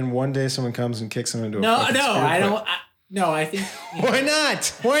 And then one day someone comes and kicks him into a I think... Why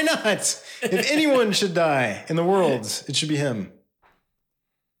not? Why not? If anyone should die in the world, it should be him.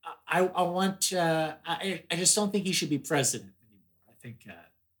 I just don't think he should be president anymore. I think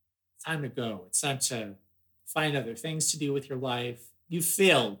it's time to go. It's time to find other things to do with your life. You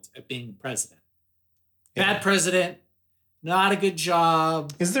failed at being president. Yeah. Bad president, not a good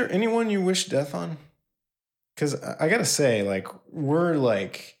job. Is there anyone you wish death on? Because I got to say, like, we're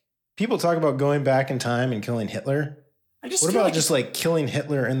like, people talk about going back in time and killing Hitler. What about just like killing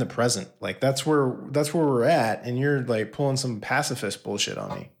Hitler in the present? Like that's where we're at, and you're like pulling some pacifist bullshit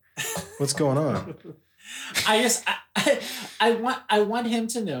on me. What's going on? I want him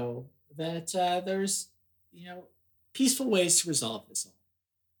to know that there's peaceful ways to resolve this all.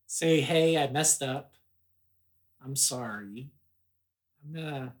 Say, hey, I messed up. I'm sorry.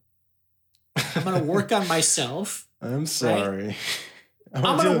 I'm gonna work on myself. I'm sorry. Right?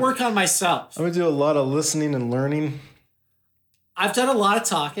 I'm gonna work on myself. I'm gonna do a lot of listening and learning. I've done a lot of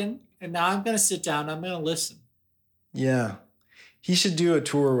talking, and now I'm going to sit down and I'm going to listen. Yeah. He should do a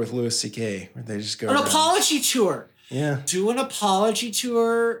tour with Louis C.K. where they just go an apology tour. Yeah. Do an apology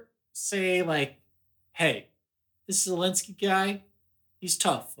tour. Say, like, hey, this Zelensky guy, he's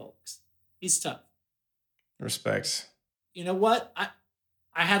tough, folks. He's tough. Respects. You know what? I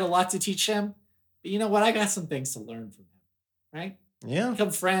had a lot to teach him, but you know what? I got some things to learn from him, right? Yeah.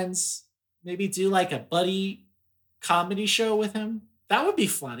 Become friends. Maybe do like a buddy comedy show with him. That would be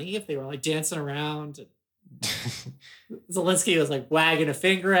funny if they were like dancing around and Zelensky was like wagging a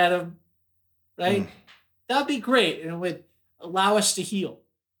finger at him, right? That'd be great, and it would allow us to heal.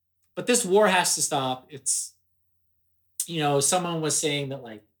 But this war has to stop. It's, someone was saying that,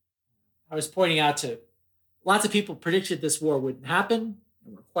 like, I was pointing out to lots of people predicted this war wouldn't happen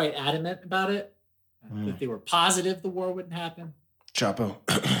and were quite adamant about it. That they were positive the war wouldn't happen. Chapo.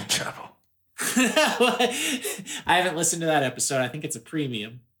 I haven't listened to that episode. I think it's a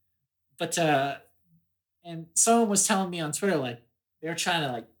premium. But and someone was telling me on Twitter, like, they were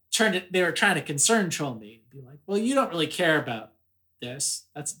trying to concern troll me and be like, well, you don't really care about this.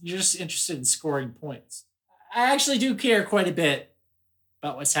 You're just interested in scoring points. I actually do care quite a bit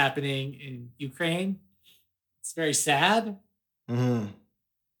about what's happening in Ukraine. It's very sad. Mm-hmm.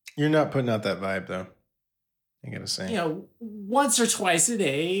 You're not putting out that vibe, though. I gotta say, once or twice a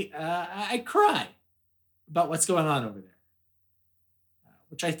day, I cry about what's going on over there,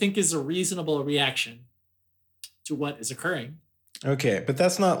 which I think is a reasonable reaction to what is occurring. Okay, but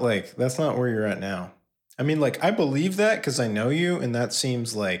that's not where you're at now. I mean, like, I believe that because I know you, and that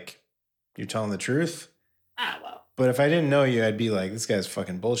seems like you're telling the truth. Well. But if I didn't know you, I'd be like, this guy's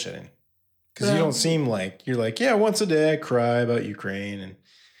fucking bullshitting. Because you don't seem like you're like, yeah, once a day I cry about Ukraine and.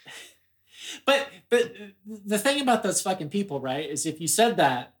 But the thing about those fucking people, right, is if you said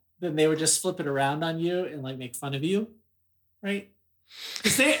that, then they would just flip it around on you and like make fun of you, right?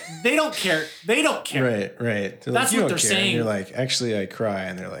 Because they don't care. They don't care. Right. They're That's like, what they're saying. And you're like, actually, I cry.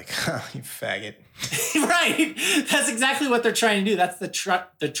 And they're like, oh, you faggot. Right. That's exactly what they're trying to do. That's the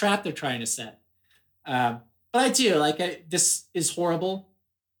trap they're trying to set. But I do like this is horrible.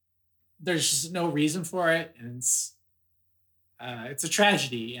 There's just no reason for it, and it's a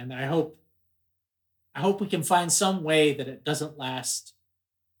tragedy. And I hope we can find some way that it doesn't last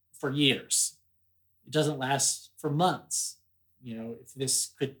for years. It doesn't last for months. You know, if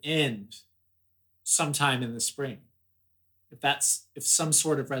this could end sometime in the spring, if some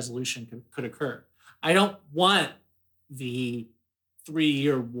sort of resolution could occur. I don't want the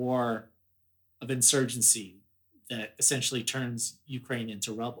 3-year war of insurgency that essentially turns Ukraine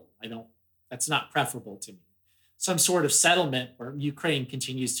into rubble. That's not preferable to me. Some sort of settlement where Ukraine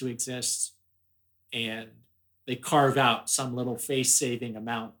continues to exist and they carve out some little face-saving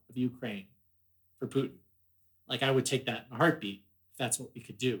amount of Ukraine for Putin. Like, I would take that in a heartbeat if that's what we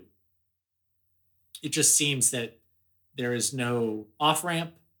could do. It just seems that there is no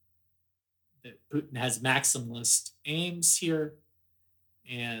off-ramp, that Putin has maximalist aims here,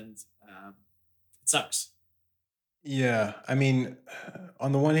 and it sucks. Yeah, I mean,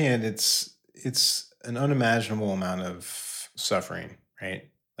 on the one hand, it's an unimaginable amount of suffering, right?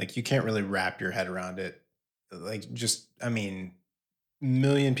 Like, you can't really wrap your head around it. Like, just, I mean,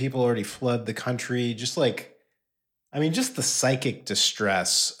 million people already fled the country. Just the psychic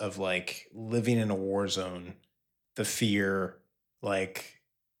distress of like living in a war zone, the fear, like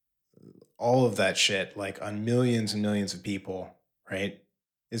all of that shit, like on millions and millions of people, right,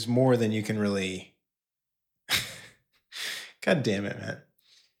 is more than you can really. God damn it, man.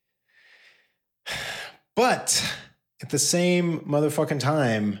 But at the same motherfucking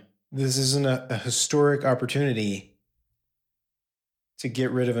time, this isn't a historic opportunity to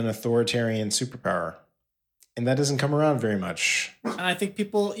get rid of an authoritarian superpower. And that doesn't come around very much. And I think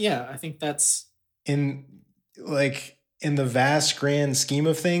I think that's in the vast grand scheme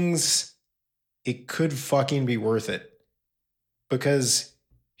of things, it could fucking be worth it. Because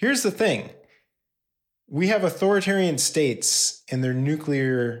here's the thing. We have authoritarian states and their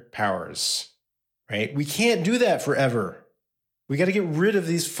nuclear powers, right? We can't do that forever. We got to get rid of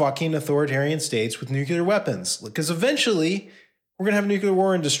these fucking authoritarian states with nuclear weapons, because eventually we're going to have a nuclear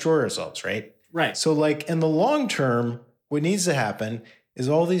war and destroy ourselves, right? Right. So, like, in the long term, what needs to happen is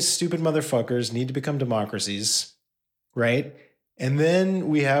all these stupid motherfuckers need to become democracies, right? And then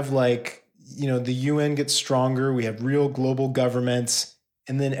we have, like, you know, the UN gets stronger. We have real global governments.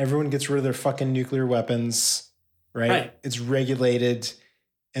 And then everyone gets rid of their fucking nuclear weapons, right? It's regulated.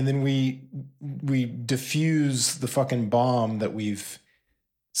 And then we diffuse the fucking bomb that we've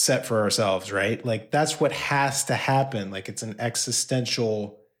set for ourselves, right? Like, that's what has to happen. Like, it's an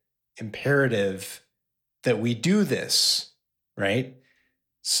existential imperative that we do this, right?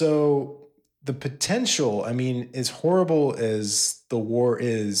 So the potential, I mean, as horrible as the war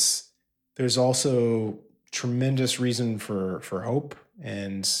is, there's also tremendous reason for hope.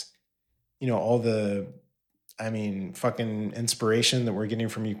 And, you know, all the, I mean, fucking inspiration that we're getting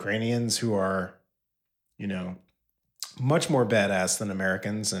from Ukrainians who are, you know, much more badass than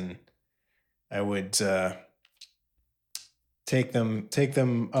Americans. And I would take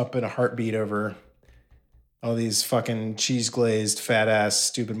them up in a heartbeat over all these fucking cheese glazed, fat ass,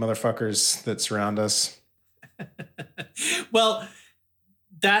 stupid motherfuckers that surround us. Well,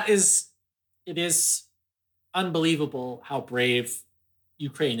 it is unbelievable how brave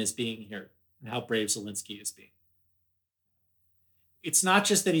Ukraine is being here and how brave Zelensky is being. It's not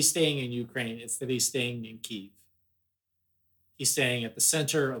just that he's staying in Ukraine, it's that he's staying in Kyiv. He's staying at the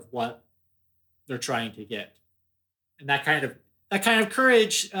center of what they're trying to get. And that kind of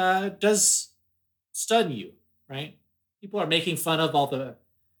courage does stun you, right? People are making fun of all the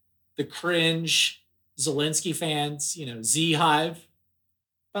cringe Zelensky fans, you know, Z-Hive.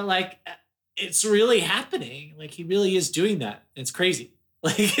 But like, it's really happening. Like, he really is doing that. It's crazy.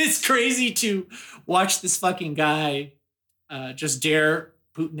 Like, it's crazy to watch this fucking guy just dare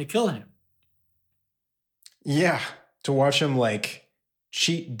Putin to kill him. Yeah, to watch him like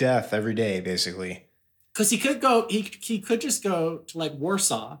cheat death every day, basically. Because he could just go to like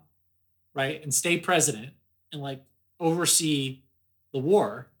Warsaw, right, and stay president and like oversee the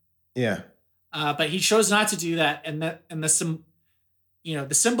war. Yeah. But he chose not to do that, and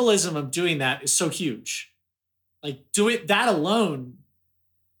the symbolism of doing that is so huge. Like, that alone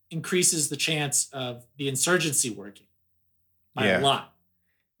increases the chance of the insurgency working by a lot.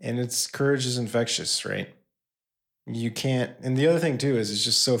 And its courage is infectious, right? You can't, and the other thing too is it's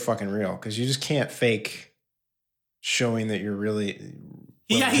just so fucking real, because you just can't fake showing that you're really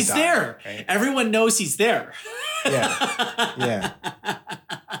Yeah, to he's die, there. right? Everyone knows he's there. Yeah.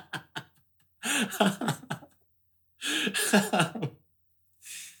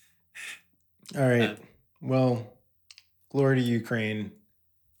 All right. Well, glory to Ukraine,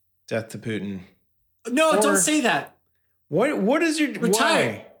 death to Putin. No, Or- don't say that. What is your Retire.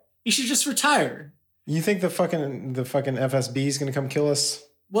 why? You should just retire. You think the fucking FSB is gonna come kill us?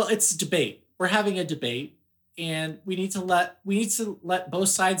 Well, it's a debate. We're having a debate, and we need to let both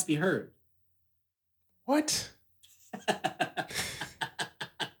sides be heard. What?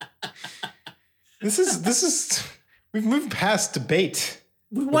 This is we've moved past debate.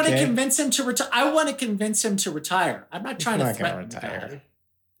 We want Okay. to convince him to retire. I want to convince him to retire. I'm not trying to not gonna threaten the retire.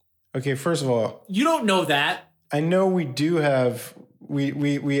 guy. Okay, first of all, You don't know that. I know we do have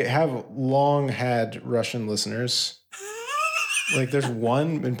we have long had Russian listeners. Like there's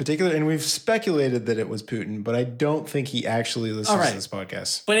one in particular, and we've speculated that it was Putin, but I don't think he actually listens All right. to this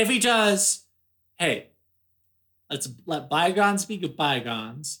podcast. But if he does, hey, let's let bygones be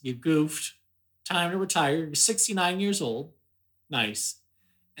bygones. You goofed. Time to retire. You're 69 years old. Nice.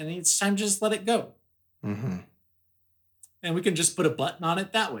 And it's time to just let it go. Mm-hmm. And we can just put a button on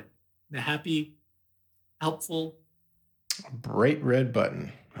it that way. A happy, helpful. Bright red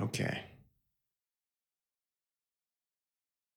button. Okay.